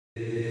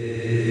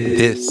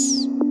This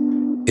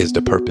is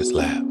the Purpose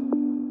Lab.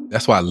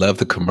 That's why I love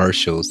the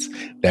commercials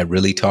that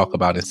really talk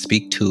about and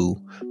speak to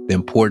the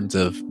importance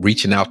of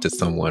reaching out to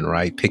someone,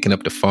 right? Picking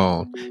up the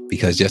phone,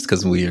 because just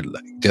because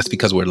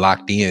we're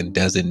locked in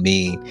doesn't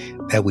mean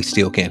that we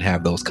still can't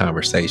have those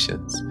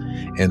conversations.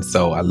 And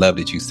so I love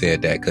that you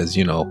said that, because,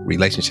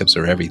 relationships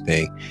are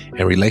everything.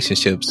 And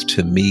relationships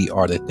to me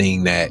are the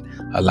thing that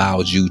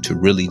allows you to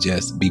really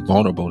just be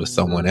vulnerable to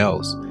someone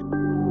else.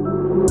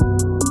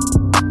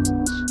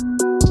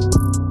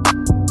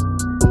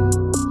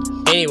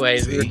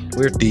 Anyways,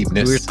 we're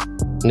deepness.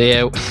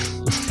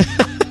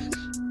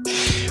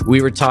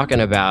 We were talking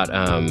about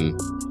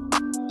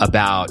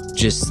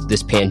just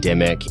this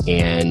pandemic,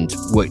 and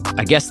what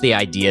I guess the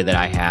idea that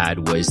I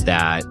had was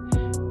that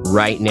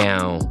right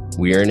now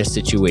we're in a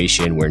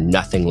situation where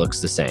nothing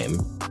looks the same,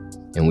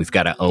 and we've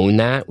got to own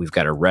that. We've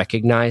got to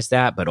recognize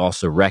that, but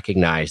also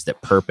recognize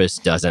that purpose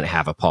doesn't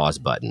have a pause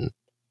button,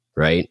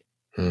 right?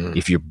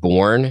 If you're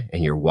born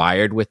and you're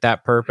wired with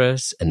that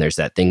purpose, and there's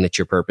that thing that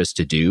you're purposed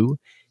to do,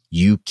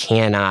 you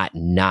cannot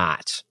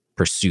not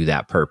pursue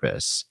that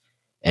purpose.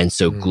 And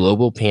so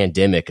global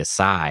pandemic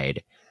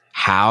aside,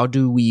 how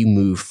do we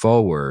move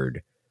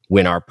forward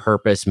when our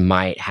purpose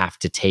might have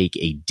to take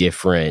a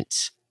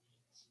different,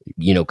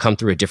 come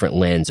through a different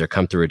lens or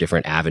come through a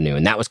different avenue?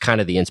 And that was kind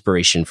of the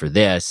inspiration for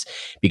this,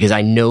 because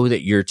I know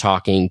that you're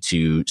talking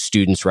to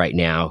students right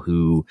now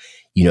who,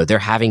 they're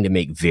having to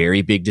make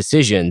very big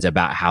decisions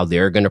about how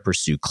they're going to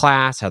pursue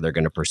class, how they're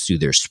going to pursue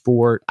their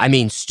sport. I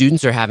mean,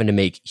 students are having to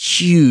make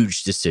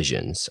huge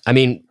decisions. I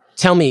mean,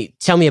 tell me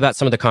about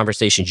some of the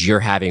conversations you're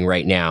having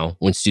right now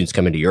when students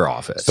come into your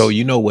office. So,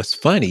 what's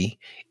funny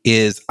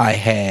is I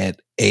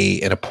had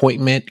an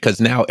appointment,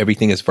 because now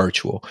everything is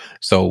virtual.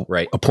 So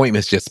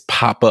appointments just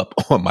pop up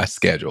on my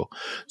schedule.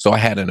 So I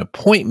had an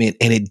appointment,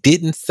 and it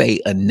didn't say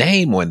a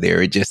name on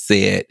there. It just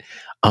said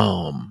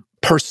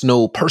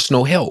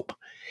personal help.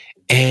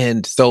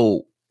 And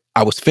so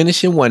I was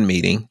finishing one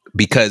meeting,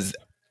 because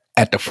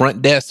at the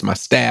front desk, my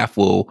staff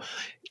will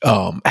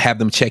have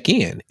them check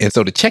in. And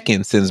so the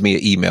check-in sends me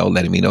an email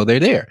letting me know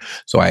they're there.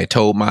 So I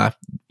told my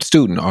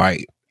student, all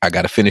right, I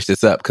got to finish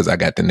this up because I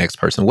got the next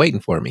person waiting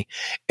for me.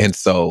 And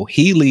so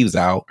he leaves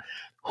out.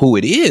 Who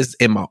it is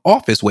in my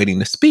office waiting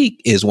to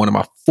speak is one of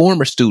my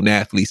former student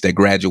athletes that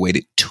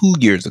graduated 2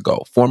 years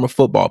ago, former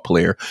football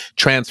player,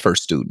 transfer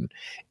student.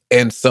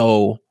 And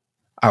so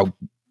I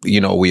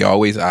gave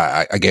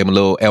him a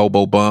little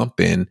elbow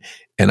bump, and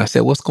I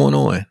said, "What's going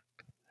on?"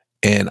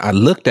 And I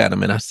looked at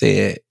him and I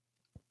said,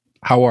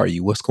 "How are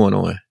you? What's going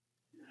on?"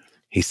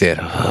 He said,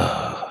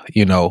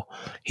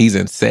 he's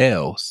in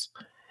sales,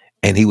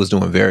 and he was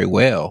doing very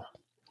well,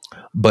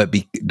 but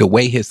the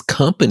way his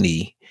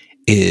company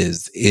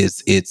is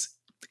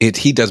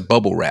he does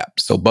bubble wrap.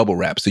 So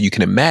you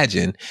can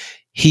imagine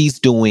he's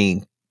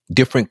doing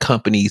different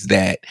companies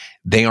that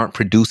they aren't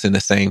producing the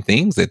same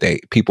things, that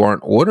people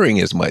aren't ordering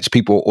as much.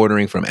 People are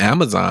ordering from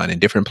Amazon and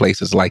different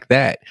places like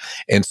that.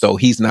 And so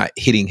he's not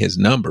hitting his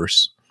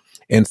numbers.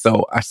 And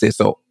so I said,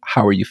 "So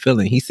how are you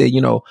feeling?" He said,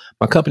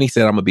 "My company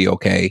said I'm going to be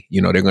okay.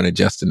 They're going to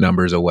adjust the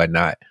numbers or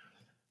whatnot."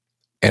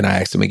 And I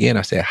asked him again,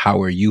 I said,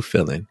 "How are you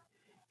feeling?"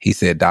 He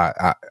said, "Doc,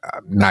 I'm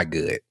not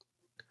good."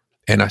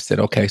 And I said,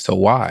 "Okay, so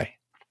why?"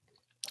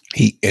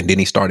 And then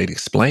he started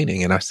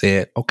explaining, and I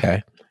said,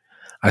 "Okay."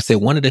 I said,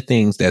 "One of the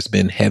things that's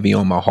been heavy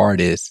on my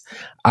heart is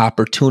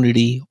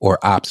opportunity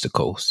or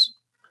obstacles.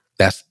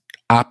 That's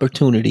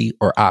opportunity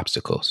or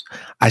obstacles."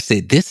 I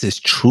said, "This is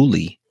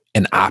truly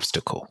an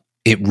obstacle.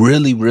 It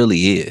really,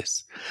 really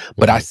is."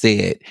 But I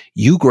said,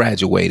 "You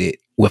graduated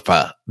with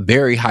a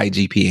very high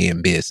GPA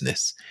in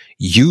business.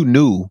 You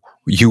knew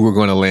you were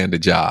going to land a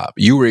job.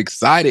 You were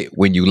excited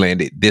when you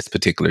landed this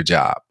particular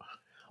job.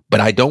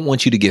 But I don't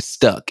want you to get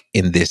stuck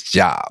in this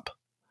job."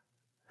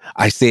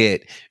 I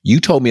said, "You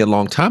told me a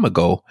long time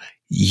ago,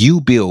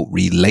 you build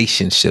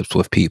relationships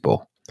with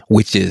people,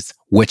 which is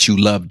what you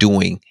love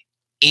doing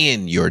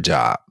in your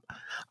job."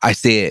 I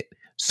said,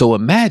 "So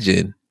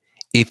imagine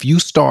if you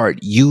start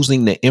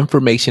using the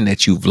information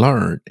that you've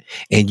learned,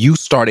 and you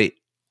started,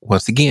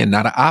 once again,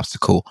 not an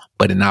obstacle,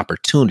 but an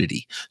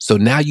opportunity. So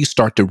now you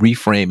start to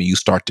reframe and you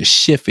start to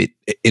shift it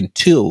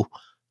into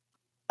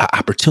an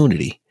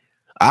opportunity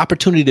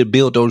to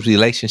build those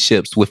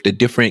relationships with the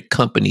different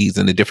companies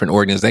and the different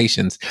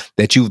organizations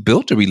that you've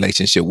built a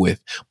relationship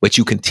with, but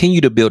you continue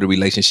to build a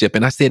relationship."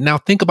 And I said, "Now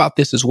think about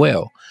this as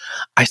well."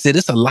 I said,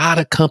 "There's a lot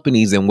of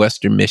companies in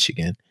Western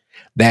Michigan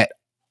that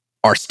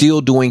are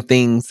still doing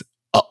things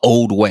an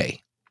old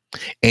way.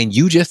 And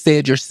you just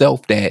said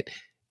yourself that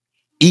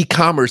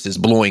e-commerce is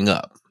blowing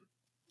up.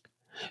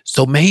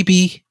 So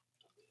maybe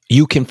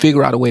you can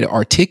figure out a way to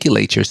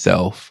articulate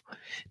yourself,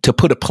 to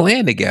put a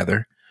plan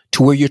together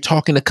to where you're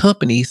talking to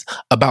companies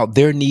about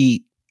their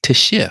need to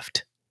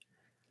shift.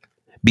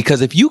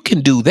 Because if you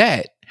can do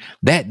that,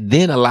 that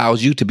then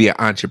allows you to be an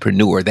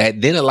entrepreneur.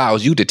 That then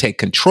allows you to take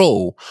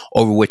control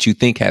over what you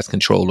think has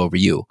control over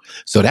you."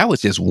 So that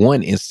was just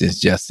one instance,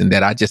 Justin,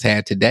 that I just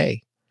had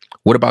today.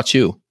 What about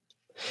you?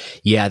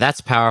 Yeah, that's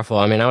powerful.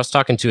 I mean, I was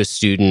talking to a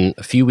student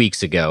a few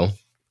weeks ago,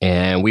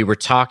 And we were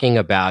talking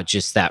about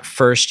just that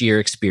first year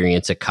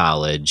experience at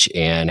college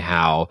and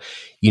how,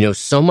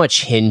 so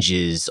much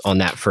hinges on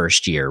that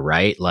first year,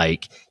 right?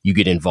 Like you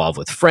get involved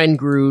with friend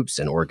groups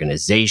and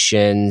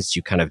organizations,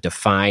 you kind of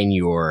define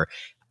your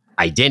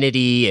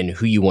identity and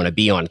who you want to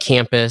be on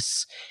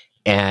campus.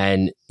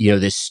 And,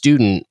 this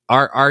student,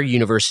 our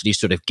university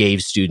sort of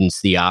gave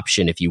students the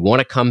option, if you want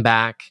to come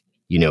back,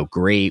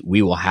 great,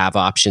 we will have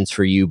options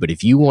for you. But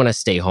if you want to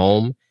stay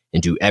home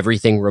and do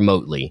everything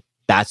remotely,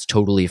 that's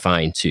totally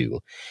fine too.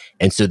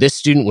 And so this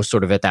student was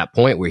sort of at that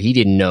point where he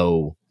didn't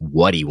know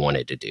what he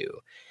wanted to do.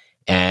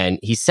 And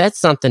he said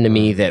something to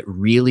me that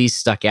really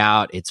stuck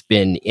out. It's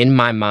been in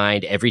my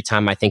mind every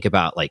time I think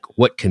about like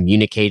what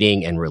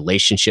communicating and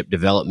relationship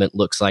development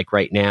looks like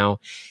right now.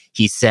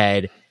 He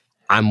said,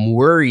 I'm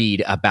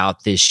worried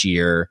about this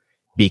year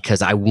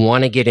because I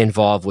want to get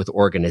involved with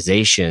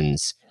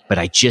organizations, but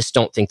I just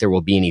don't think there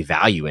will be any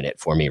value in it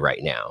for me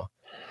right now.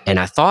 And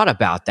I thought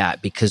about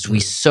that because we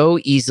so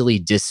easily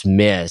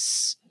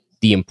dismiss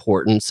the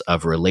importance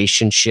of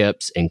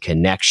relationships and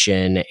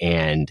connection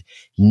and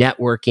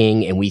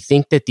networking. And we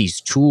think that these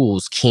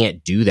tools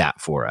can't do that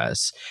for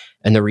us.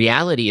 And the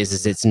reality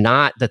is it's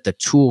not that the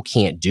tool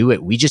can't do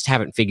it. We just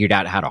haven't figured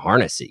out how to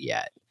harness it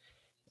yet.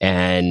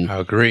 And I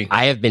agree.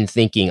 I have been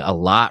thinking a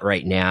lot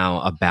right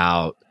now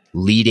about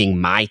leading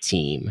my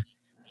team.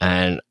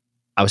 And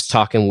I was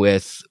talking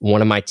with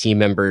one of my team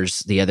members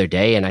the other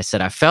day, and I said,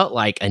 I felt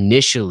like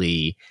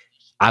initially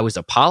I was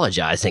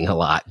apologizing a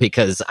lot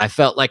because I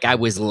felt like I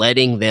was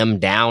letting them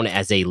down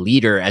as a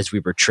leader as we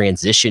were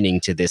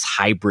transitioning to this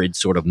hybrid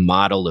sort of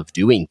model of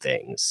doing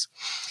things.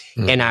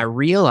 And I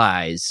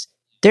realized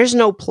there's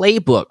no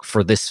playbook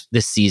for this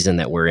season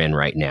that we're in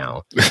right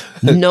now.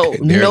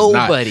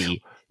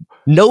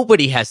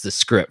 Nobody has the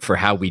script for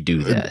how we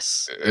do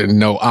this.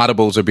 No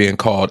audibles are being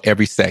called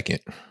every second.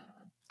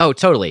 Oh,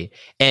 totally.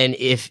 And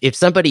if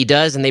somebody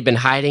does and they've been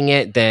hiding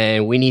it,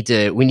 then we need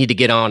to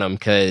get on them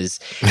because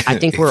I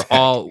think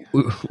Exactly.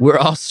 we're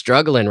all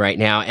struggling right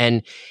now.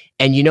 And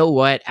you know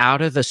what?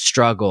 Out of the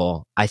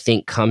struggle, I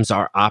think comes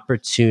our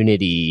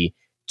opportunity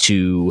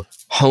to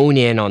hone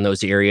in on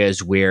those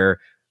areas where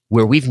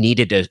we've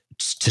needed to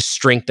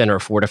strengthen or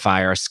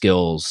fortify our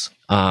skills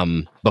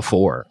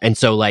before. And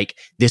so like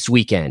this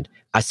weekend,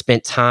 I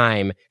spent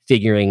time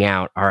figuring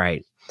out, all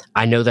right,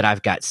 I know that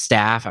I've got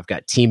staff, I've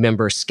got team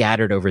members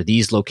scattered over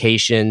these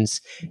locations,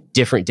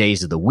 different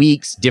days of the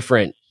weeks,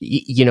 different,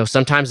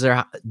 sometimes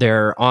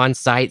they're on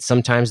site,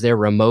 sometimes they're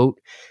remote.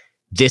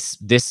 This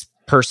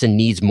person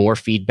needs more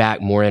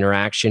feedback, more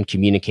interaction,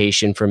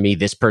 communication from me.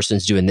 This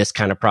person's doing this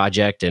kind of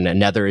project and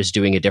another is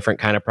doing a different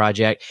kind of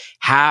project.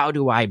 How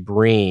do I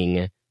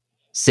bring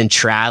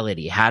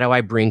centrality? How do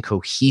I bring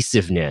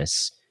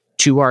cohesiveness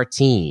to our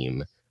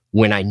team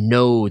when I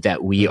know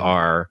that we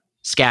are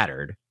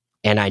scattered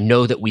and I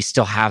know that we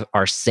still have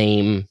our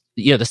same,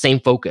 the same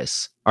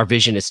focus? Our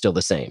vision is still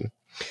the same.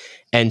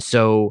 And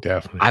so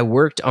Definitely. I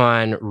worked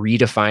on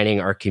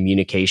redefining our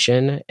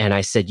communication. And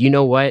I said, you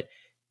know what?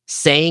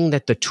 Saying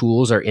that the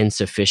tools are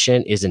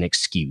insufficient is an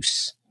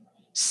excuse.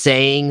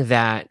 Saying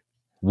that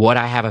what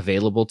I have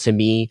available to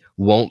me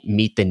won't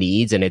meet the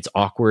needs and it's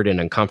awkward and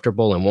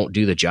uncomfortable and won't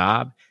do the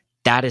job,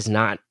 that is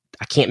not,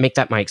 I can't make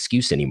that my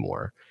excuse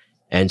anymore.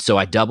 And so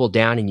I doubled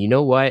down and you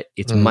know what?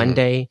 It's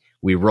Monday.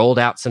 We rolled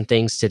out some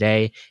things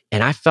today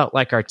and I felt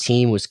like our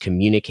team was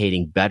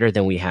communicating better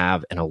than we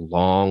have in a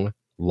long,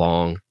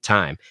 long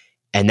time.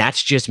 And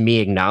that's just me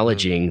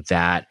acknowledging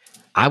that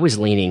I was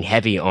leaning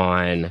heavy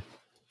on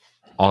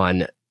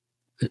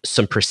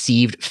some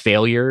perceived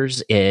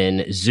failures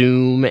in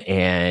Zoom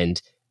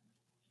and,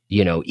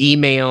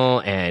 email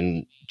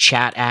and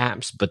chat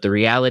apps. But the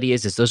reality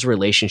is those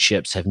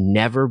relationships have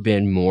never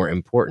been more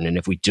important. And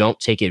if we don't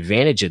take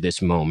advantage of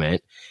this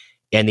moment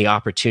and the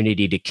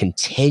opportunity to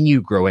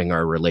continue growing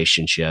our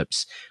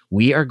relationships,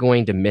 we are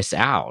going to miss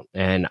out.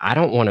 And I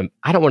don't want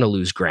to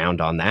lose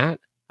ground on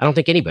that. I don't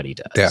think anybody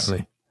does.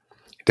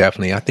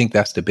 Definitely. I think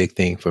that's the big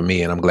thing for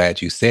me. And I'm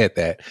glad you said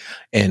that.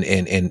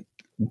 And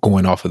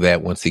going off of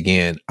that, once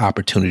again,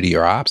 opportunity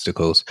or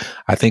obstacles,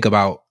 I think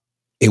about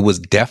it was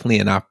definitely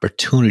an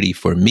opportunity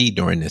for me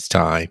during this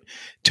time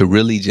to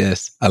really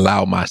just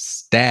allow my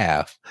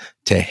staff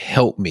to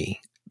help me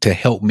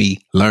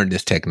learn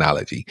this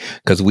technology,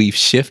 because we've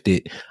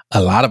shifted.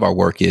 A lot of our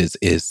work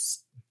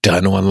is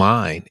done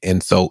online.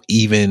 And so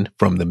even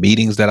from the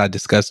meetings that I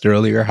discussed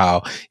earlier,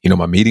 how,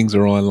 my meetings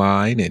are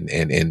online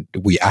and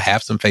I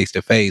have some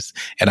face-to-face,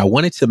 and I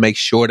wanted to make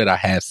sure that I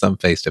had some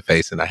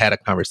face-to-face. And I had a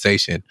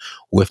conversation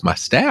with my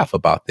staff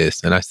about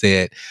this. And I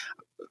said,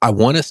 I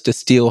want us to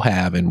still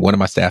have, and one of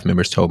my staff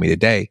members told me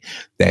today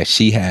that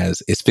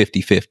it's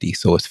 50-50.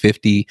 So it's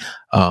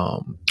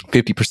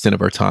 50% of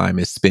her time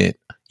is spent,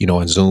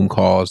 on Zoom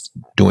calls,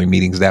 doing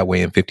meetings that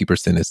way, and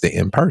 50% is the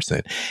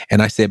in-person.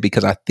 And I said,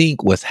 because I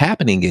think what's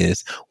happening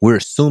is we're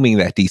assuming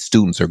that these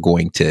students are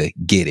going to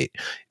get it.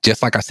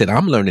 Just like I said,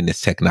 I'm learning this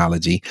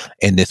technology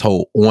and this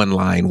whole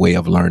online way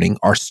of learning.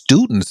 Our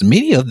students,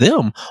 many of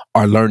them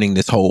are learning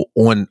this whole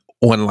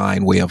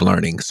online way of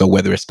learning. So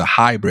whether it's the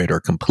hybrid or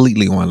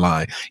completely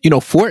online,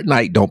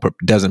 Fortnite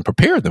doesn't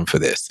prepare them for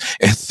this.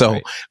 And so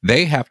Right.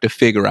 they have to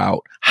figure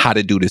out how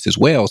to do this as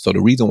well. So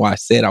the reason why I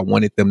said I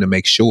wanted them to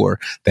make sure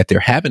that they're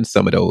having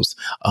some of those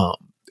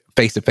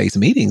face-to-face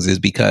meetings is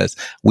because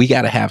we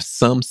got to have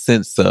some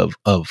sense of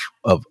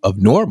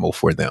normal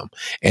for them,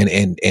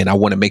 and I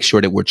want to make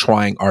sure that we're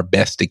trying our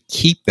best to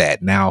keep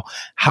that. Now,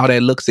 how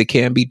that looks, it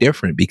can be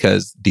different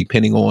because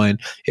depending on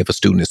if a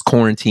student is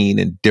quarantined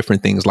and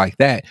different things like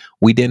that,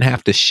 we didn't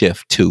have to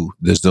shift to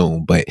the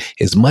Zoom. But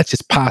as much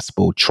as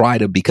possible, try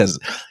to, because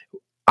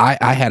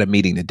I had a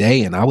meeting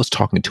today and I was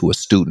talking to a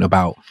student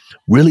about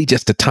really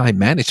just the time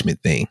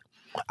management thing.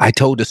 I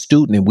told the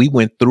student, and we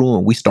went through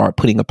and we started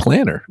putting a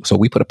planner. So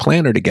we put a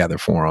planner together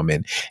for him,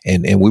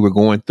 and we were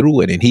going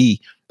through it, and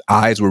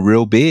eyes were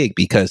real big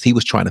because he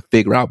was trying to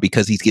figure out,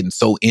 because he's getting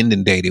so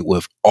inundated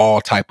with all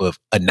type of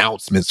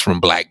announcements from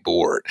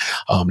Blackboard,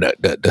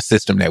 the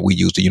system that we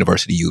use, the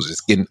university uses,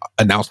 getting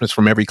announcements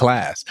from every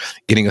class,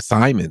 getting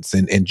assignments,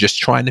 and just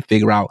trying to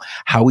figure out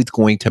how he's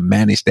going to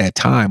manage that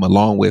time,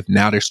 along with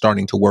now they're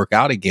starting to work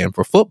out again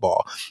for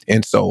football.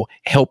 And so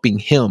helping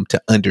him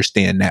to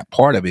understand that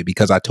part of it,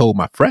 because I told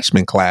my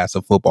freshman class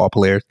of football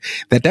players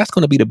that that's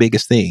going to be the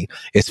biggest thing,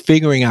 is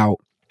figuring out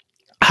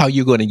how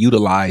you're going to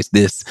utilize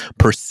this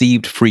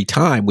perceived free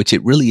time, which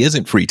it really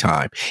isn't free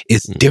time.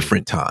 It's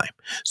different time.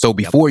 So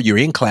before you're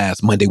in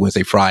class Monday,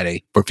 Wednesday,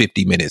 Friday for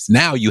 50 minutes,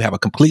 now you have a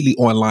completely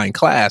online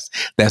class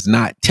that's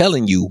not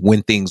telling you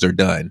when things are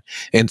done.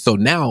 And so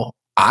now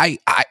I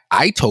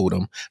told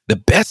them the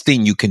best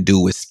thing you can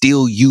do is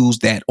still use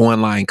that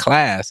online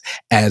class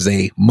as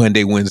a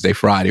Monday, Wednesday,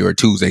 Friday, or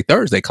Tuesday,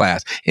 Thursday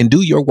class, and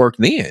do your work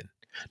then.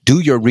 Do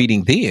your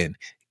reading then.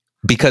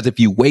 Because if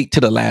you wait to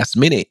the last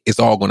minute, it's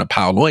all going to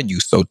pile on you.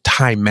 So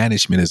time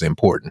management is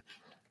important.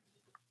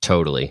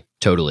 Totally.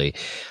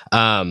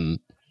 I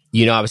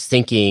was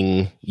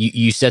thinking,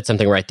 you said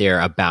something right there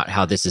about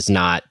how this is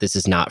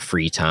not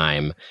free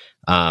time.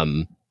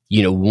 One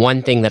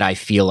thing that I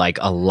feel like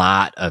a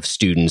lot of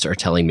students are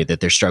telling me that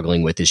they're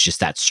struggling with is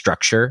just that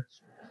structure.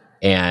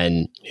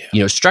 And,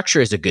 structure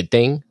is a good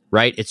thing,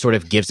 right? It sort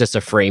of gives us a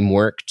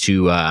framework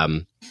to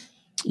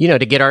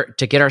get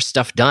our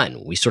stuff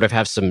done. We sort of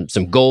have some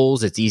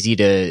goals. It's easy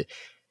to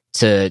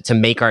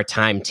make our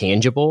time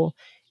tangible,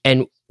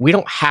 and we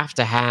don't have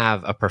to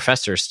have a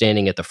professor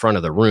standing at the front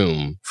of the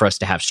room for us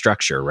to have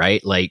structure,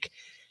 right? Like,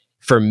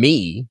 for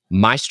me,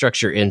 my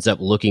structure ends up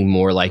looking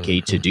more like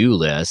a to-do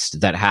list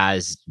that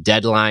has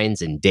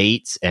deadlines and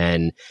dates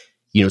and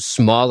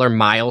smaller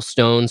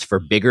milestones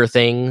for bigger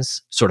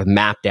things sort of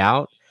mapped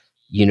out.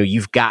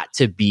 You've got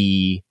to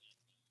be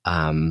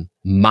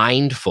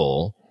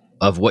mindful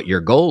of what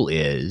your goal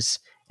is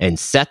and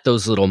set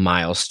those little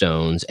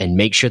milestones and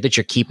make sure that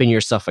you're keeping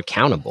yourself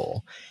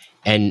accountable.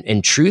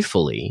 And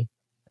truthfully,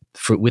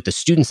 with the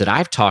students that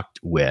I've talked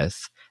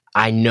with,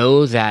 I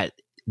know that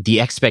the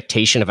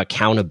expectation of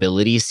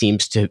accountability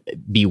seems to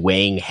be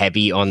weighing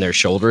heavy on their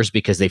shoulders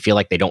because they feel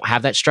like they don't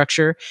have that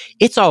structure.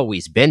 It's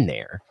always been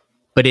there,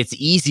 but it's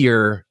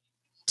easier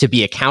to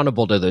be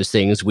accountable to those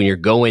things when you're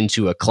going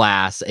to a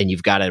class and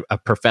you've got a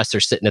professor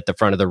sitting at the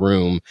front of the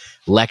room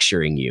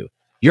lecturing you.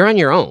 You're on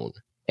your own.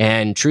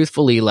 And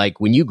truthfully, like,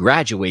 when you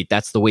graduate,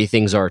 that's the way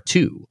things are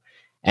too.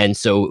 And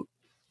so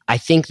I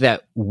think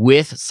that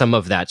with some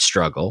of that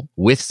struggle,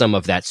 with some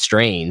of that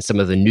strain, some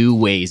of the new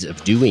ways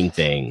of doing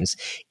things,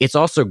 it's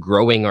also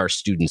growing our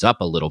students up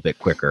a little bit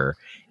quicker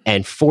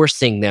and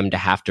forcing them to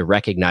have to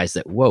recognize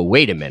that, whoa,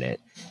 wait a minute,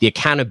 the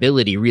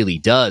accountability really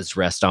does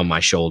rest on my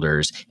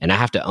shoulders, and I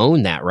have to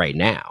own that right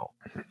now.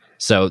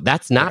 So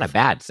that's not a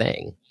bad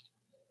thing.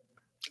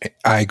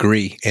 I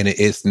agree. And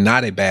it's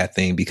not a bad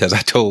thing, because I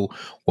told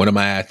one of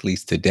my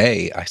athletes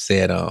today, I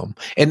said,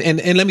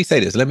 and let me say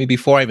this,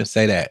 before I even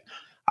say that,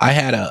 I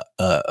had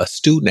a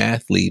student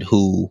athlete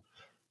who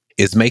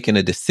is making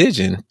a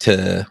decision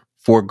to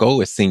forego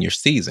his senior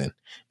season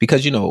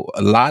because, a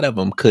lot of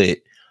them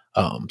could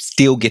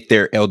still get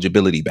their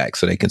eligibility back,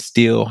 so they can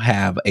still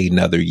have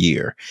another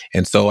year.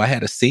 And so I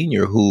had a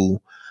senior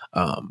who,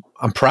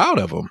 I'm proud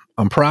of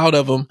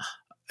him.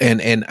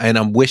 And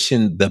I'm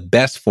wishing the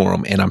best for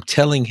him. And I'm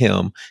telling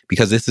him,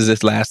 because this is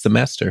his last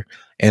semester.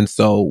 And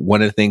so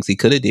one of the things he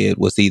could have did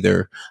was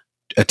either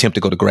attempt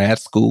to go to grad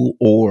school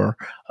or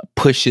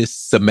push his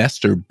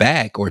semester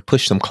back or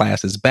push some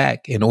classes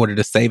back in order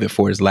to save it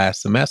for his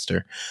last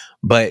semester.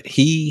 But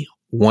he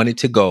wanted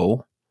to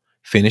go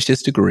finish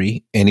his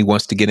degree, and he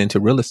wants to get into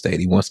real estate.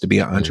 He wants to be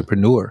an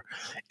entrepreneur.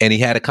 And he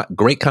had a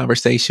great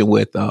conversation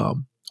with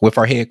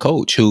our head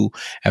coach, who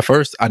at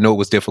first I know it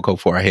was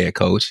difficult for our head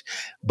coach,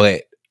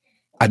 but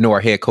I know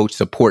our head coach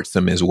supports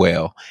him as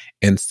well.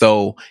 And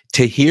so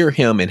to hear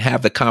him and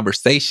have the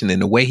conversation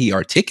and the way he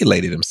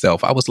articulated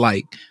himself, I was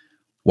like,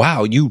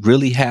 wow, you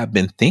really have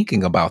been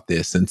thinking about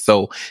this. And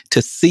so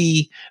to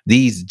see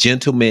these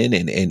gentlemen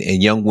and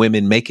young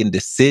women making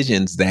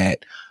decisions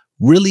that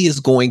really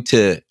is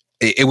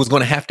it was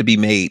going to have to be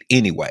made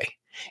anyway.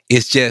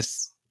 It's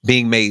just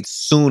being made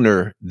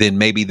sooner than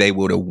maybe they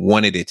would have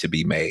wanted it to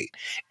be made.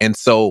 And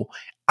so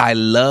I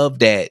love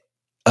that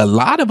a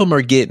lot of them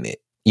are getting it.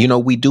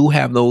 We do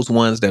have those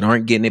ones that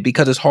aren't getting it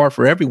because it's hard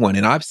for everyone.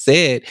 And I've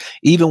said,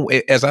 even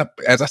as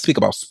I speak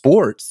about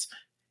sports,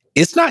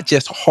 it's not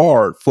just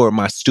hard for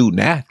my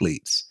student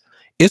athletes.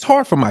 It's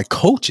hard for my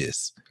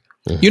coaches.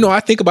 Mm-hmm. I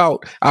think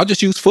about, I'll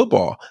just use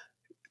football.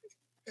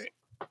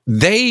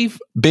 They've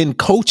been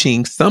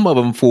coaching, some of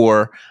them,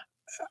 for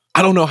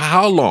I don't know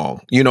how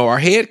long. Our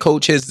head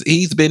coach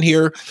he's been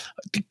here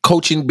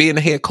coaching, being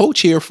a head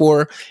coach here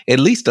for at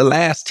least the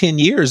last 10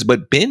 years,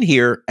 but been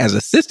here as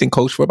assistant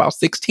coach for about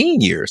 16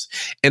 years.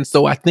 And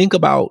so I think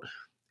about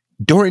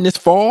during this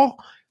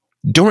fall,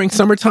 during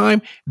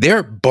summertime,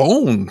 their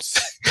bones,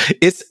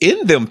 it's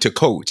in them to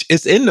coach.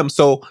 It's in them.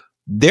 So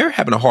they're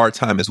having a hard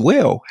time as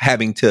well,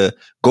 having to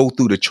go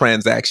through the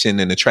transaction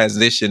and the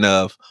transition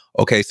of,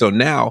 okay, so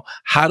now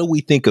how do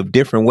we think of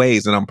different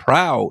ways? And I'm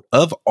proud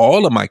of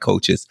all of my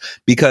coaches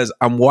because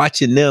I'm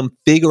watching them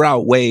figure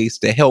out ways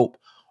to help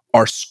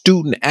our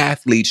student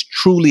athletes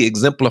truly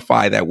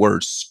exemplify that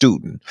word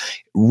student,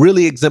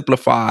 really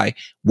exemplify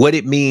what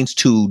it means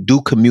to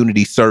do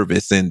community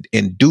service and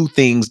do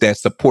things that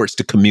supports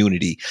the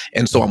community.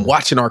 And so I'm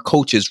watching our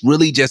coaches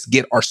really just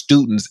get our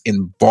students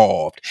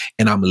involved.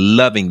 And I'm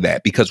loving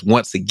that because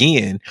once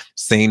again,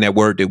 saying that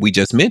word that we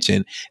just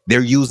mentioned,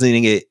 they're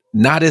using it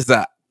not as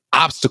an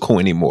obstacle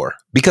anymore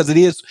because it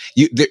is,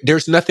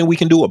 there's nothing we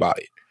can do about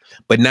it.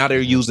 But now they're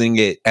using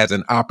it as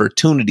an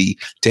opportunity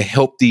to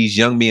help these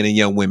young men and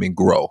young women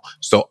grow.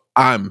 So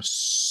I'm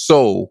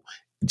so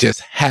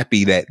just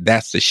happy that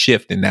that's the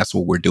shift and that's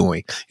what we're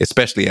doing,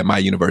 especially at my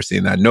university.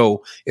 And I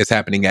know it's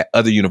happening at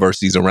other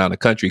universities around the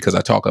country because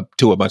I talk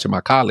to a bunch of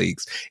my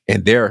colleagues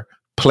and they're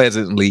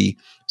pleasantly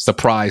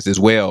surprised as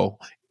well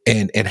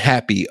and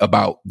happy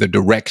about the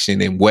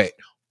direction and what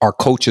our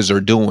coaches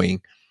are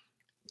doing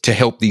to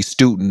help these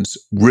students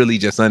really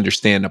just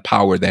understand the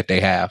power that they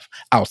have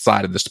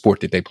outside of the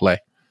sport that they play.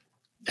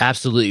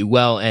 Absolutely.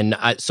 Well, and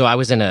I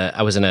was in a,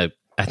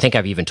 I think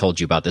I've even told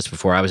you about this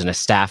before. I was in a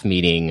staff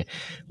meeting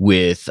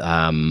with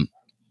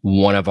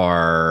one of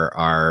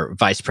our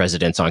vice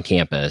presidents on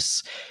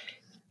campus,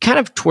 kind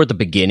of toward the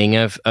beginning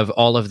of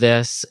all of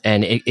this.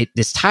 And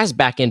this ties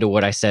back into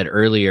what I said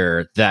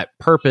earlier, that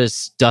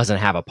purpose doesn't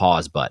have a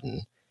pause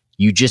button.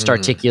 You just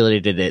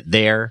articulated it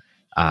there.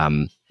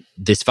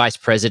 This vice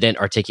president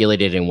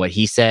articulated in what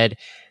he said,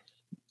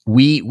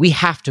 we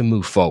have to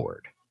move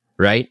forward,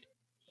 right?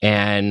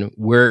 And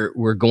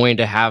we're going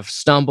to have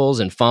stumbles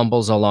and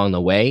fumbles along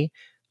the way,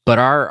 but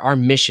our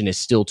mission is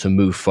still to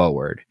move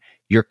forward.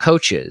 Your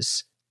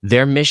coaches,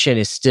 their mission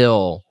is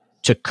still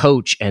to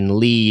coach and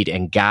lead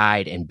and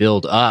guide and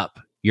build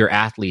up your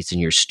athletes and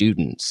your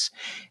students.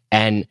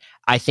 And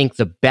I think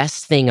the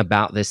best thing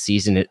about this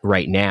season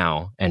right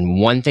now, and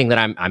one thing that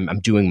I'm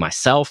doing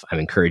myself, I'm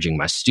encouraging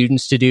my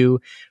students to do,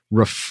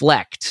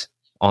 reflect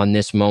on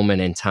this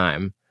moment in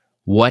time.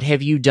 What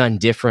have you done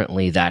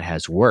differently that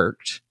has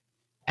worked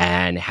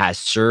and has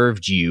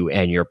served you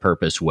and your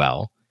purpose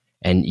well?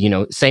 And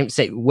same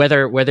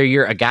whether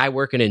you're a guy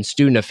working in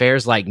student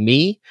affairs like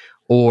me,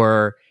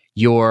 or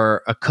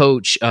you're a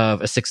coach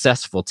of a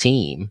successful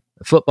team,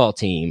 a football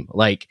team,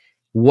 like,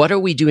 what are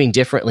we doing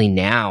differently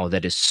now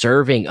that is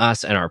serving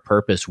us and our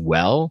purpose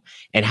well?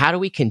 And how do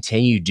we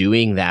continue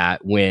doing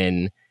that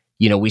when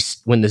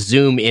the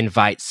Zoom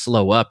invites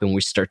slow up and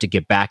we start to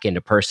get back into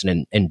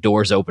person and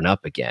doors open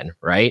up again,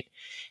 right?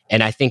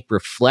 And I think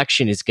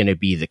reflection is going to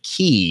be the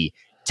key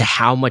to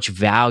how much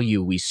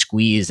value we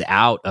squeeze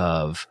out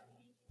of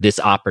this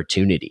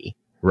opportunity,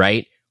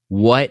 right?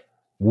 What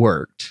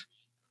worked?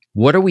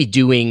 What are we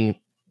doing?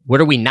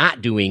 What are we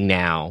not doing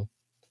now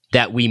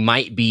that we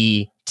might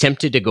be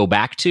tempted to go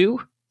back to?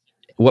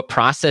 What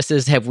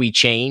processes have we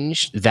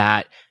changed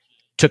that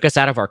took us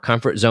out of our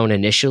comfort zone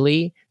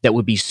initially that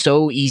would be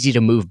so easy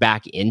to move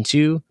back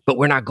into, but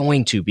we're not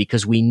going to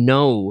because we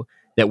know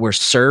that we're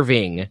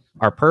serving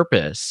our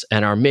purpose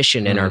and our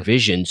mission and our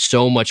vision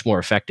so much more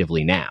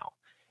effectively now.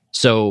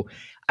 So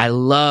I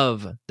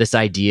love this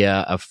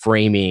idea of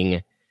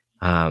framing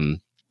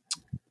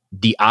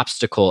the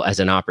obstacle as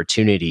an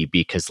opportunity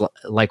because,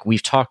 like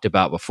we've talked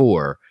about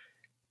before,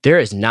 there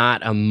is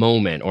not a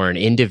moment or an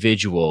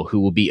individual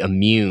who will be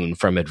immune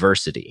from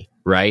adversity,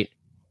 right?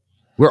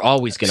 We're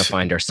always going to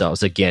find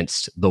ourselves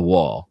against the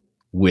wall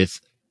with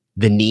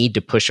the need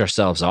to push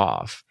ourselves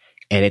off.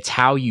 And it's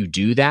how you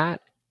do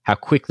that, how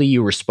quickly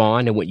you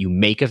respond, and what you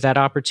make of that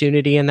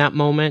opportunity in that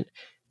moment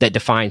that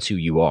defines who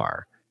you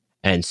are.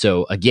 And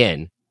so,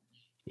 again,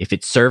 if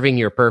it's serving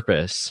your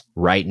purpose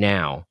right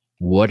now,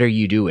 what are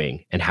you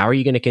doing? And how are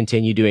you going to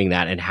continue doing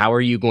that? And how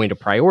are you going to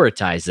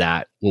prioritize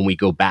that when we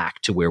go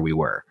back to where we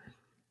were?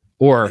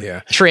 Or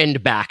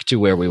trend back to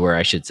where we were,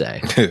 I should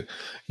say.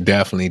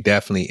 Definitely.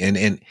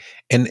 And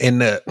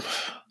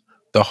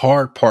the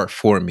hard part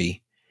for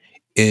me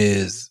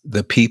is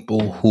the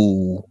people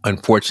who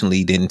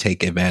unfortunately didn't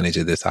take advantage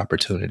of this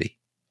opportunity.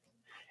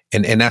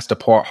 And that's the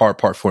hard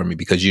part for me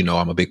because,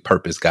 I'm a big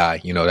purpose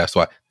guy. That's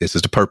why this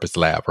is the Purpose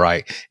Lab,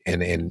 right?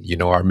 And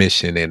our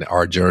mission and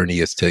our journey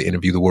is to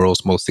interview the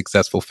world's most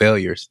successful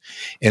failures.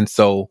 And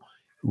so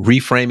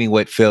reframing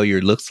what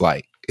failure looks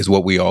like. is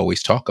what we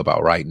always talk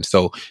about, right? And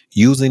so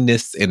using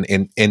this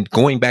and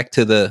going back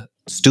to the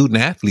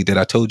student athlete that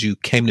I told you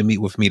came to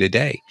meet with me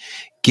today,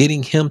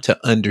 getting him to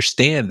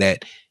understand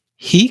that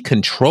he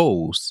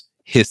controls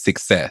his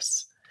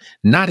success,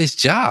 not his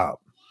job.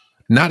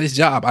 Not his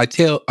job. I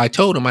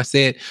told him, I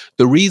said,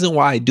 the reason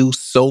why I do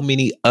so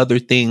many other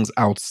things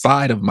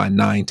outside of my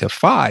 9 to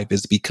 5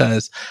 is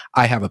because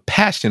I have a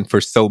passion for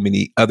so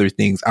many other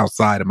things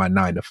outside of my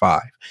 9 to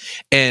 5.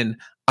 And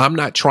I'm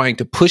not trying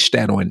to push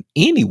that on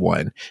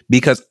anyone,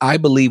 because I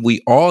believe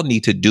we all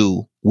need to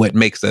do what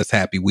makes us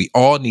happy. We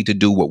all need to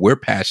do what we're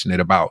passionate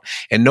about.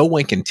 And no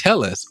one can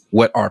tell us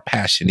what our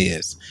passion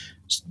is.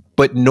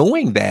 But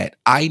knowing that,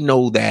 I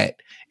know that,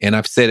 and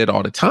I've said it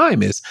all the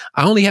time, is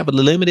I only have a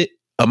limited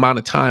amount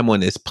of time on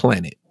this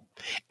planet.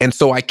 And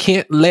so I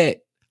can't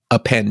let a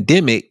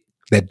pandemic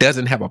that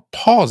doesn't have a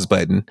pause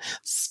button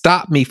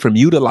stop me from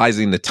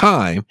utilizing the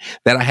time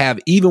that I have,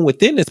 even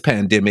within this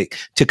pandemic,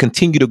 to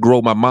continue to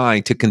grow my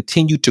mind, to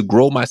continue to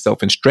grow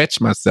myself and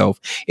stretch myself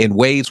in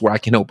ways where I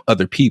can help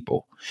other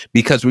people.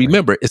 Because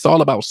remember, it's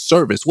all about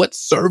service. What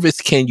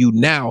service can you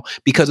now?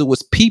 Because it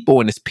was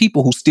people, and it's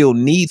people who still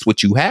needs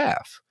what you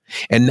have.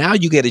 And now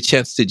you get a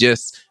chance to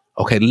just,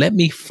 okay, let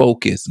me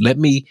focus. Let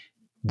me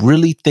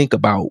really think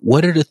about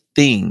what are the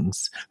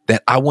things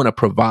that I want to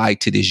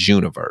provide to this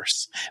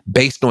universe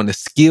based on the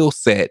skill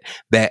set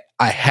that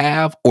I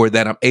have or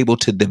that I'm able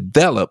to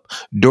develop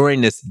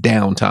during this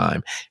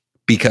downtime.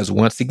 Because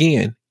once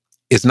again,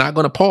 it's not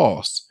going to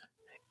pause.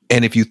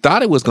 And if you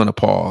thought it was going to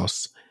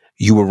pause,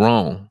 you were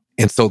wrong.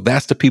 And so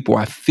that's the people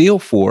I feel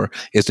for,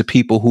 is the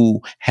people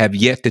who have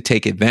yet to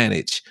take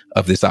advantage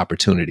of this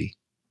opportunity.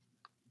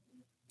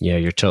 Yeah,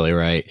 you're totally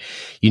right.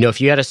 If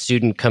you had a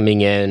student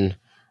coming in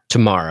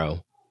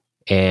tomorrow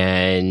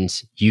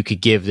and you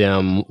could give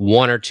them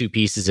 1 or 2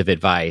 pieces of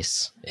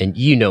advice, and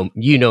you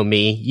know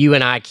me, you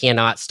and I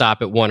cannot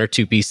stop at 1 or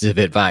 2 pieces of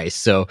advice.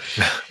 So,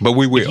 but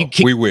we will.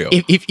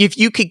 If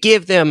you could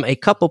give them a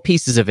couple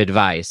pieces of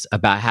advice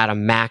about how to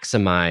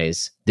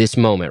maximize this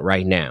moment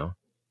right now,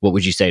 what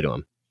would you say to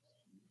them?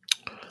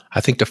 I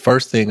think the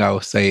first thing I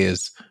would say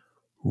is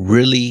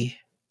really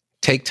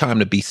take time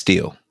to be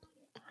still.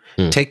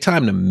 Take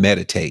time to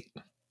meditate.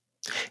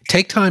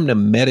 Take time to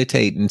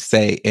meditate and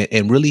say,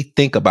 and really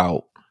think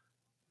about,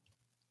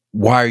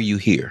 why are you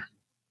here?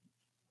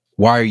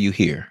 Why are you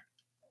here?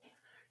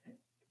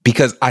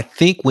 Because I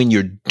think when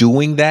you're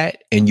doing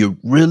that and you're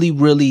really,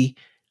 really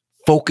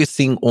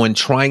focusing on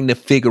trying to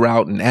figure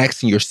out and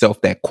asking yourself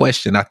that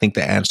question, I think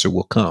the answer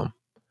will come.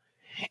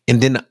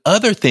 And then the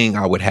other thing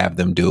I would have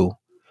them do,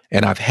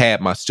 and I've had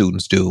my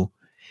students do,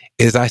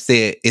 is I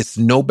said, it's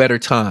no better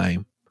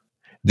time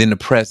than the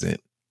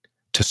present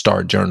to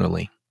start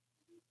journaling.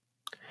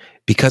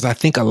 Because I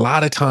think a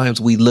lot of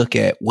times we look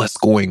at what's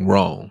going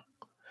wrong,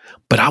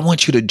 but I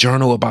want you to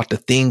journal about the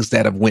things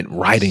that have went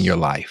right in your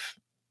life.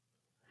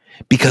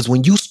 Because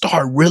when you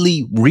start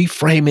really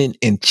reframing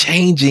and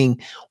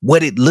changing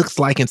what it looks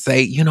like and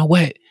say, you know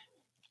what,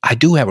 I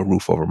do have a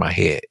roof over my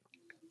head.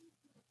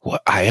 Well,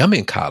 I am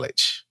in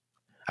college.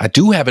 I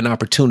do have an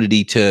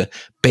opportunity to,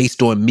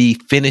 based on me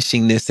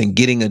finishing this and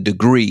getting a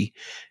degree,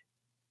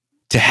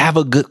 to have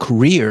a good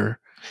career,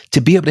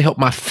 to be able to help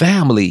my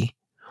family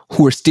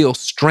who are still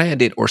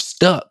stranded or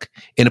stuck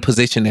in a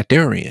position that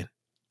they're in.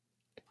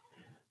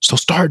 So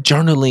start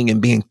journaling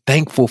and being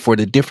thankful for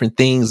the different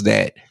things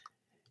that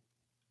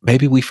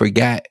maybe we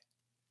forgot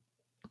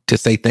to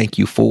say thank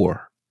you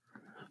for.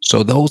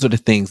 So those are the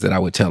things that I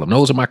would tell them.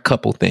 Those are my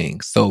couple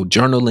things. So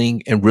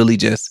journaling and really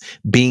just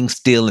being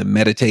still and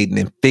meditating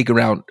and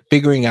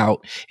figuring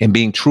out and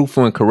being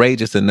truthful and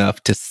courageous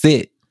enough to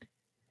sit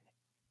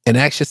and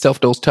ask yourself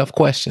those tough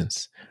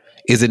questions.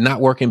 Is it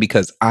not working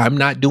because I'm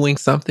not doing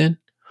something?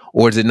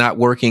 Or is it not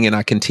working and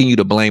I continue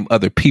to blame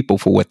other people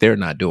for what they're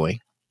not doing?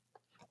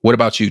 What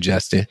about you,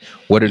 Justin?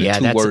 What are the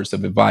 2 words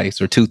of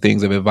advice or 2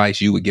 things of advice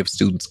you would give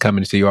students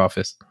coming into your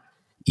office?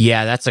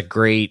 Yeah,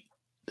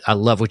 I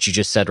love what you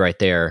just said right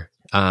there.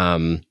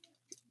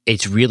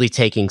 It's really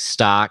taking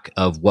stock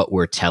of what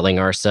we're telling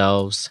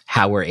ourselves,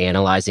 how we're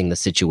analyzing the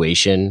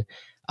situation.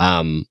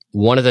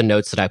 One of the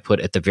notes that I put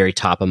at the very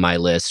top of my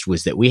list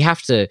was that we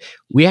have to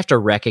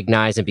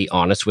recognize and be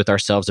honest with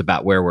ourselves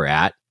about where we're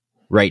at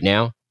right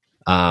now.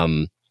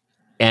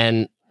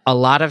 And a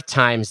lot of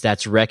times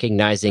that's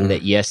recognizing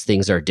that, yes,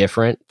 things are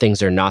different.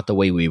 Things are not the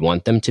way we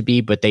want them to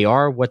be, but they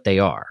are what they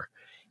are.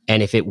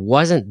 And if it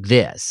wasn't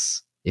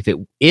this, if it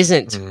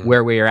isn't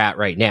where we're at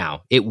right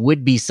now, it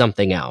would be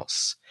something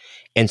else.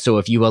 And so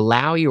if you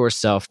allow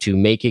yourself to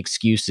make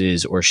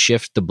excuses or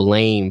shift the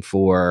blame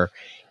for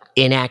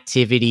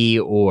inactivity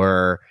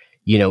or,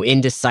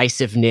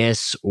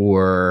 indecisiveness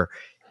or,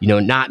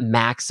 not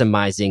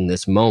maximizing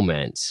this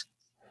moment,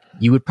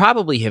 you would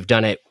probably have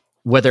done it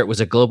whether it was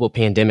a global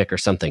pandemic or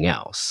something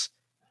else.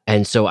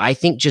 And so I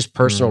think just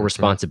personal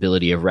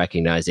responsibility of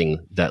recognizing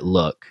that,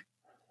 look,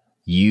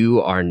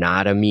 you are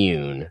not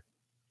immune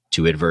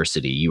to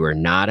adversity. You are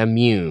not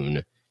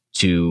immune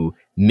to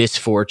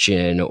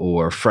misfortune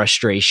or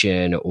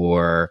frustration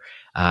or,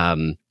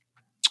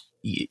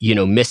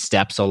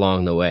 missteps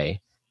along the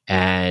way.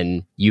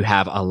 and you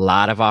have a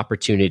lot of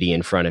opportunity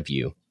in front of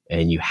you,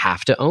 and you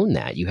have to own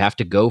that. You have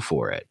to go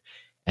for it.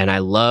 And I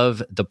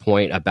love the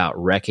point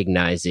about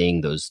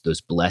recognizing those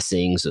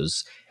blessings,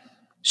 those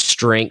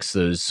strengths,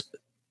 those,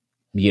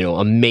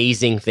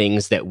 amazing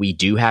things that we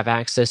do have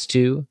access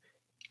to,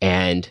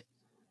 and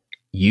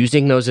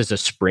using those as a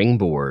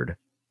springboard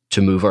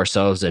to move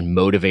ourselves and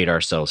motivate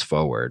ourselves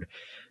forward.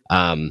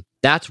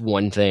 That's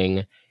one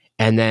thing.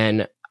 And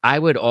then I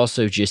would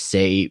also just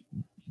say,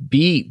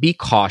 be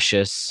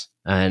cautious.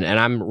 And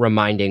I'm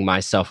reminding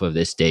myself of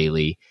this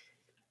daily.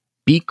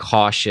 Be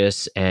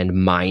cautious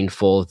and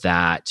mindful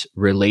that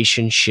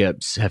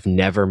relationships have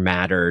never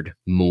mattered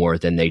more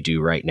than they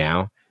do right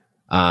now.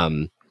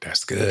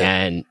 That's good.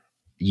 And,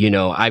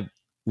 I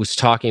was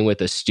talking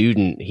with a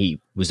student.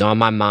 He was on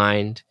my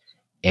mind,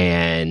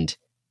 and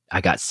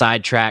I got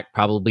sidetracked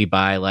probably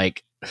by the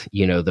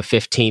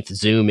 15th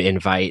Zoom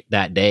invite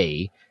that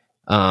day.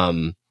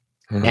 And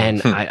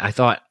I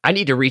thought I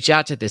need to reach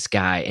out to this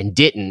guy, and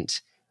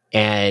didn't.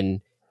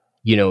 And,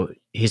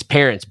 his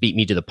parents beat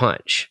me to the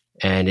punch.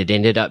 And it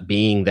ended up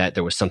being that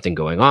there was something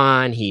going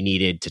on. He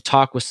needed to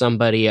talk with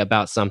somebody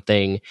about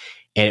something.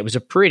 And it was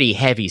a pretty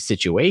heavy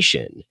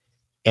situation.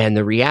 And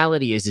the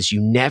reality is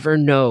you never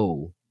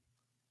know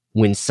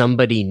when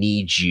somebody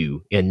needs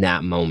you in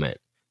that moment.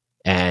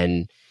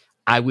 And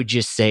I would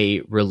just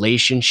say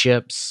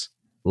relationships,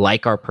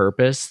 like our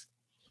purpose,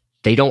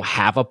 they don't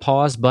have a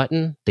pause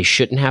button. They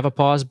shouldn't have a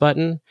pause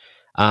button.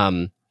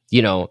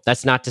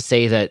 That's not to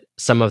say that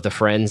some of the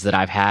friends that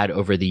I've had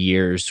over the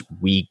years,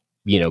 we,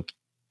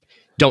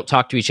 don't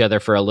talk to each other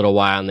for a little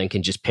while and then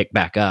can just pick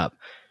back up.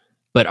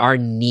 But our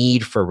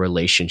need for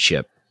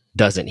relationship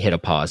doesn't hit a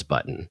pause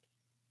button.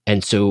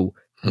 And so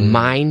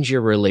mind your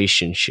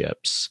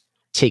relationships.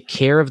 Take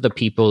care of the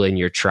people in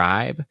your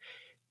tribe,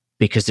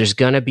 because there's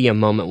going to be a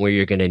moment where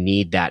you're going to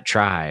need that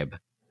tribe.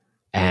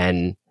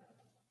 And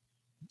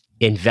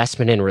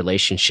investment in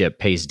relationship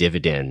pays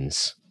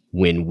dividends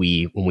when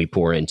we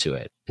pour into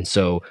it. And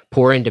so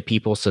pour into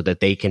people so that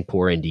they can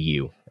pour into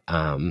you.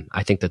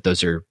 I think that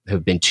those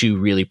have been two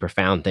really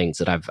profound things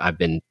that I've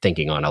been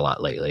thinking on a lot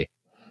lately.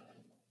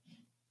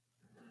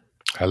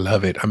 I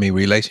love it. I mean,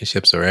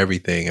 relationships are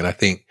everything. And I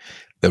think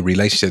the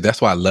relationship,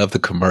 that's why I love the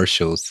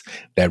commercials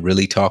that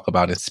really talk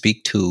about and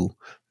speak to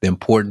the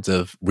importance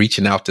of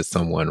reaching out to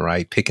someone,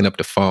 right? Picking up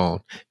the phone,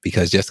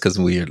 because just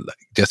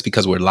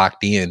because we're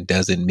locked in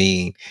doesn't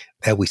mean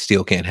that we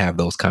still can't have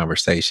those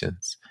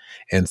conversations.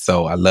 And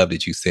so I love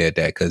that you said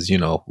that, because,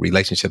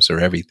 relationships are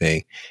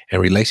everything.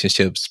 And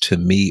relationships to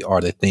me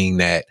are the thing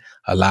that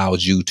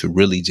allows you to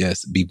really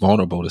just be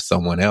vulnerable to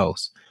someone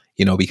else,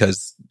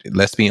 because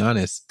let's be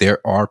honest,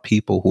 there are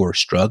people who are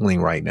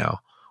struggling right now,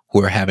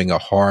 who are having a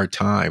hard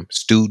time,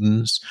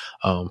 students,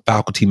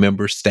 faculty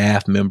members,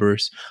 staff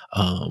members,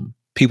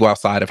 people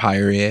outside of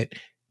higher ed.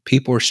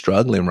 People are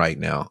struggling right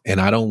now. And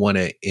I don't want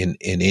to in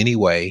any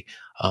way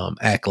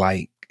act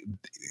like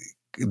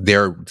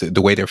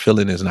the way they're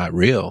feeling is not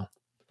real.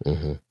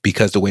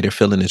 Because the way they're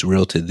feeling is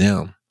real to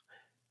them.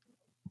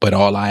 But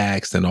all I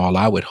ask and all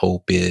I would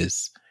hope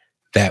is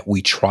that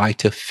we try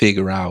to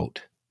figure out,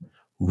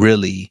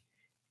 really,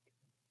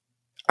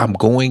 I'm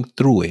going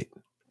through it,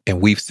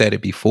 and we've said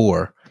it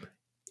before,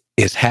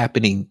 it's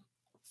happening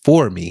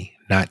for me,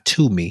 not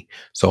to me.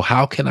 So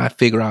how can I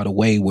figure out a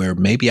way where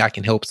maybe I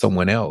can help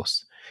someone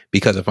else?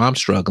 Because if I'm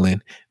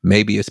struggling,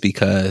 maybe it's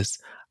because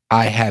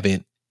I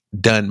haven't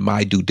done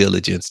my due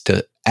diligence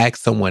to ask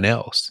someone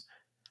else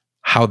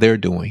how they're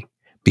doing.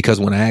 Because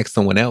when I ask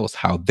someone else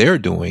how they're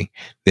doing,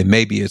 then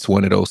maybe it's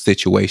one of those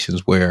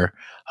situations where,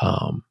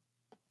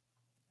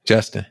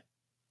 Justin,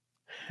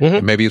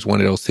 maybe it's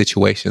one of those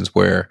situations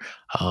where,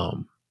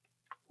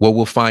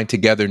 we'll find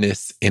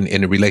togetherness in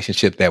the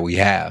relationship that we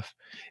have.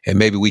 And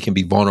maybe we can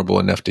be vulnerable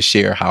enough to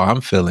share how I'm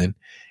feeling,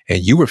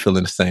 and you were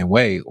feeling the same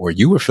way, or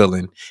you were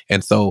feeling.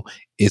 And so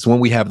it's when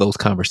we have those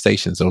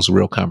conversations, those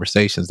real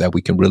conversations, that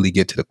we can really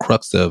get to the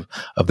crux of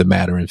the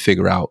matter and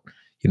figure out,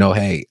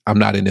 hey, I'm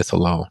not in this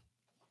alone.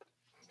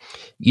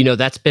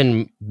 That's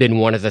been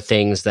one of the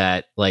things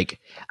that,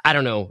 I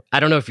don't know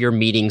if your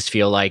meetings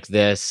feel like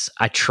this.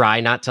 I try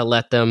not to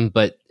let them,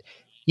 but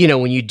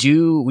when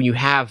you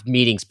have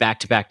meetings back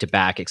to back to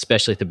back,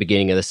 especially at the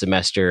beginning of the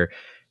semester,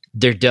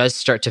 there does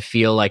start to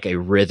feel like a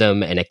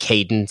rhythm and a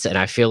cadence. And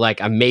I feel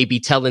like I may be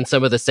telling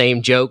some of the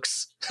same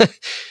jokes.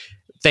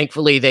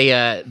 Thankfully,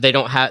 they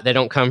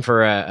don't come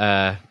for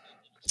a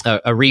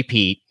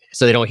repeat.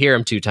 So they don't hear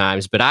them 2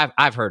 times, but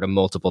I've heard them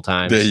multiple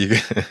times. There you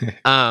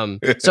go.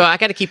 So I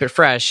got to keep it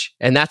fresh,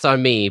 and that's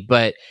on me.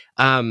 But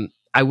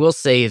I will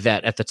say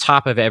that at the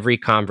top of every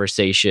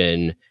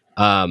conversation,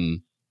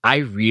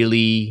 I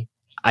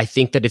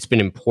think that it's been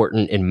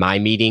important in my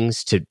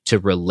meetings to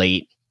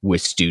relate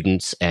with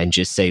students and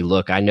just say,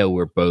 look, I know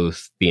we're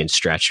both being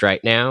stretched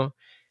right now.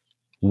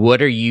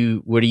 What are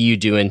you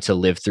doing to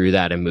live through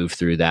that and move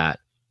through that?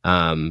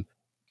 How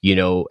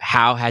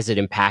has it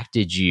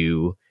impacted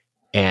you?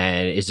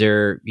 And is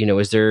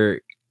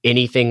there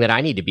anything that I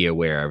need to be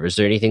aware of? Is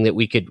there anything that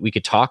we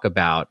could talk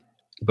about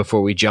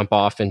before we jump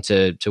off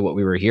into what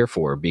we were here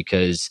for?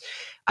 Because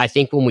I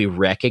think when we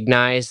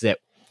recognize that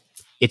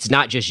it's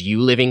not just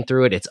you living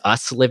through it, it's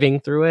us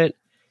living through it,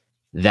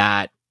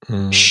 that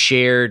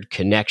shared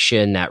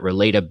connection, that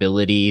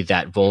relatability,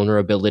 that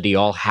vulnerability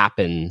all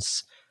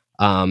happens.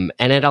 And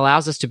it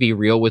allows us to be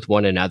real with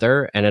one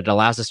another, and it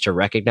allows us to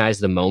recognize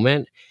the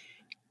moment.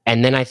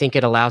 And then I think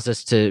it allows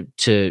us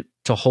to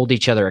hold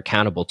each other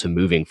accountable to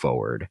moving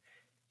forward.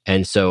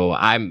 And so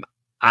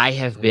I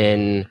have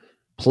been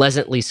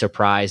pleasantly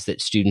surprised that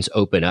students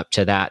open up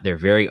to that. They're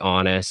very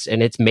honest,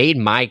 and it's made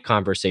my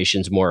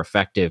conversations more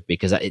effective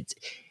because it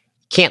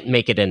can't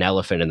make it an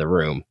elephant in the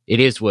room. It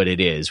is what it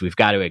is. We've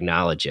got to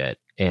acknowledge it.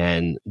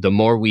 And the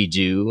more we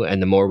do,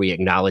 and the more we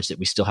acknowledge that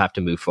we still have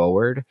to move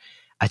forward,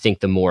 I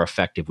think the more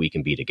effective we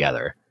can be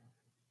together.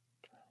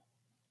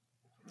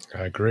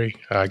 I agree.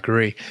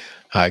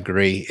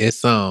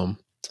 It's I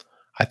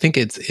think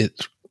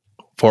it's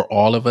for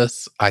all of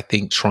us. I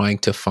think trying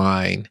to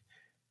find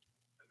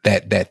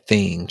that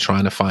thing,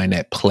 trying to find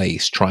that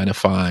place, trying to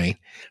find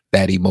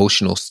that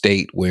emotional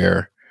state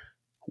where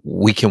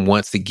we can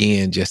once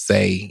again just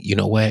say, you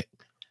know what,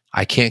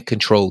 I can't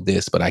control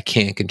this, but I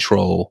can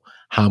control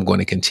how I'm going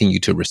to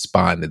continue to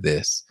respond to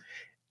this.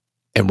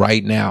 And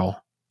right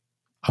now,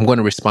 I'm going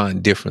to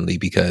respond differently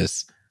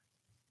because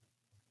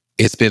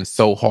it's been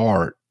so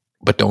hard.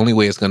 But the only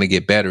way it's going to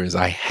get better is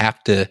I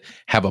have to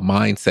have a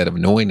mindset of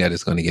knowing that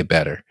it's going to get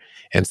better.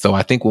 And so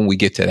I think when we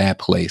get to that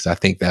place, I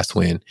think that's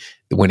when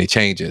it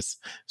changes.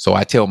 So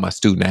I tell my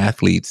student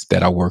athletes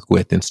that I work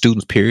with, and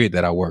students, period,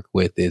 that I work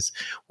with, is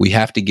we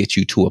have to get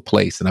you to a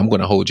place, and I'm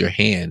going to hold your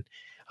hand.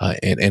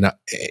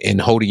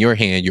 And holding your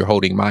hand, you're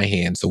holding my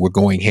hand. So we're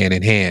going hand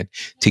in hand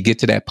to get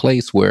to that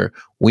place where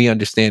we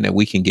understand that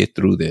we can get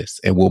through this,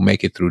 and we'll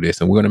make it through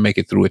this, and we're going to make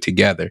it through it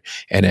together.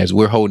 And as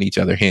we're holding each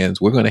other's hands,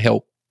 we're going to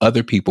help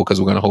other people because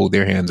we're going to hold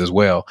their hands as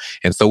well.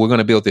 And so we're going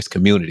to build this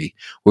community.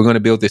 We're going to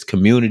build this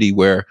community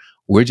where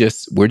we're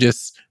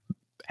just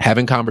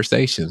having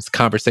conversations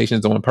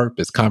on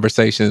purpose,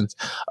 conversations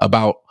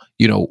about,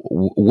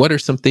 what are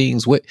some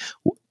things,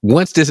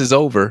 once this is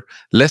over,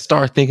 let's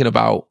start thinking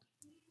about,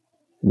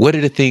 what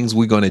are the things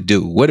we're going to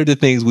do? What are the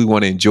things we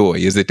want to enjoy?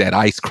 Is it that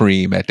ice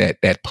cream at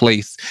that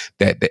place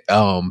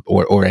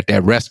or at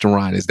that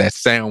restaurant? Is that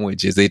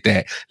sandwich? Is it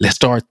that? Let's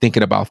start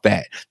thinking about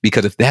that,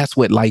 because if that's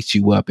what lights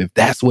you up, if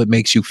that's what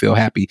makes you feel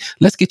happy,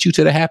 let's get you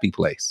to the happy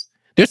place.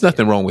 There's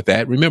nothing wrong with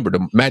that. Remember,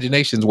 the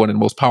imagination is one of the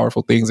most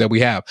powerful things that we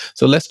have.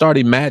 So let's start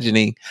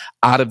imagining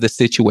out of the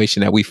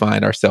situation that we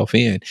find ourselves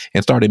in,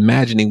 and start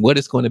imagining what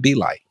it's going to be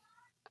like.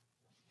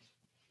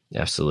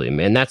 Absolutely,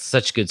 man. That's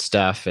such good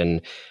stuff.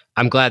 And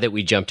I'm glad that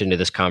we jumped into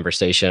this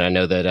conversation. I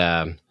know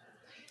that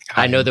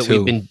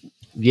we've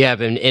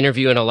been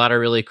interviewing a lot of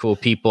really cool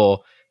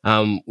people.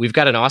 We've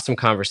got an awesome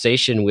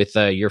conversation with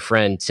your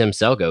friend Tim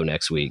Selgo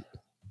next week.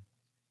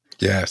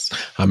 Yes,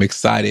 I'm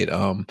excited.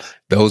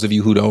 Those of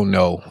you who don't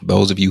know,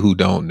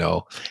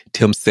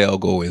 Tim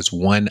Selgo is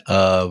one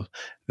of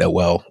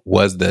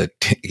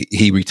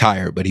he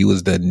retired, but he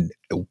was the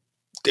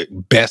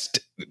best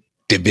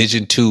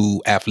Division II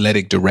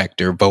athletic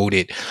director,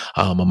 voted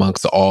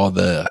amongst all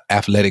the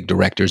athletic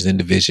directors in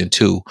Division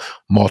II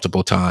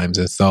multiple times.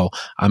 And so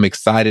I'm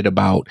excited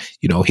about,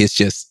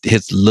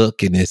 his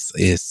look and his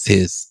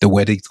the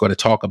way that he's going to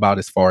talk about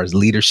as far as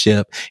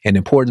leadership and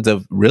importance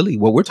of really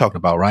what we're talking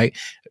about, right?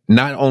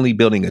 Not only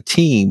building a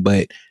team,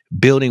 but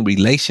building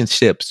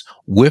relationships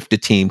with the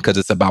team, because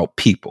it's about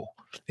people.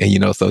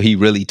 And, so he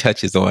really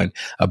touches on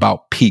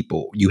about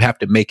people. You have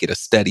to make it a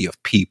study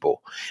of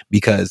people,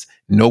 because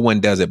no one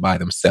does it by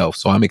themselves.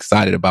 So I'm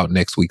excited about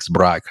next week's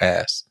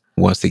broadcast.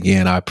 Once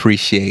again, I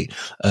appreciate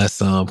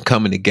us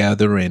coming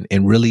together and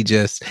really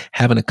just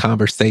having a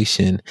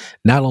conversation,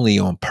 not only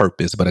on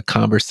purpose, but a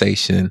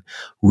conversation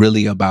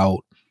really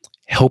about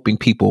helping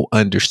people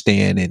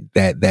understand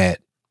that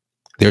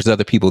there's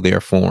other people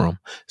there for them.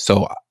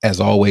 So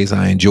as always,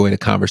 I enjoy the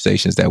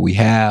conversations that we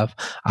have.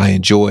 I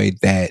enjoy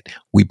that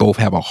we both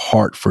have a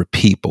heart for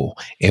people,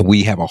 and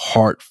we have a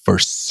heart for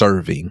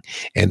serving.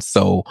 And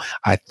so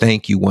I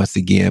thank you once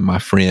again, my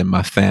friend,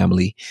 my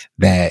family,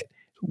 that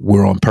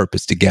we're on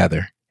purpose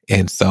together.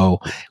 And so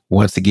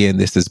once again,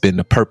 this has been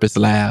the Purpose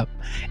Lab,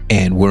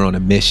 and we're on a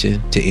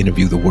mission to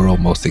interview the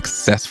world's most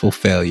successful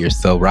failures.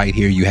 So right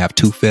here, you have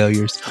two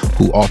failures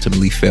who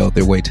ultimately failed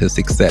their way to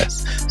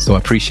success. So I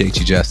appreciate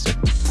you, Justin.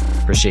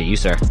 Appreciate you,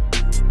 sir.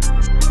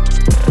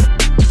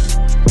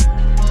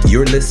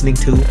 You're listening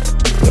to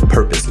The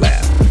Purpose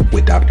Lab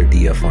with Dr.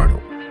 D.F.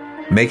 Arnold.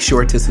 Make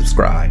sure to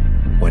subscribe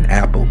on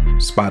Apple,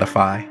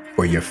 Spotify,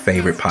 or your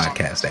favorite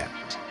podcast app.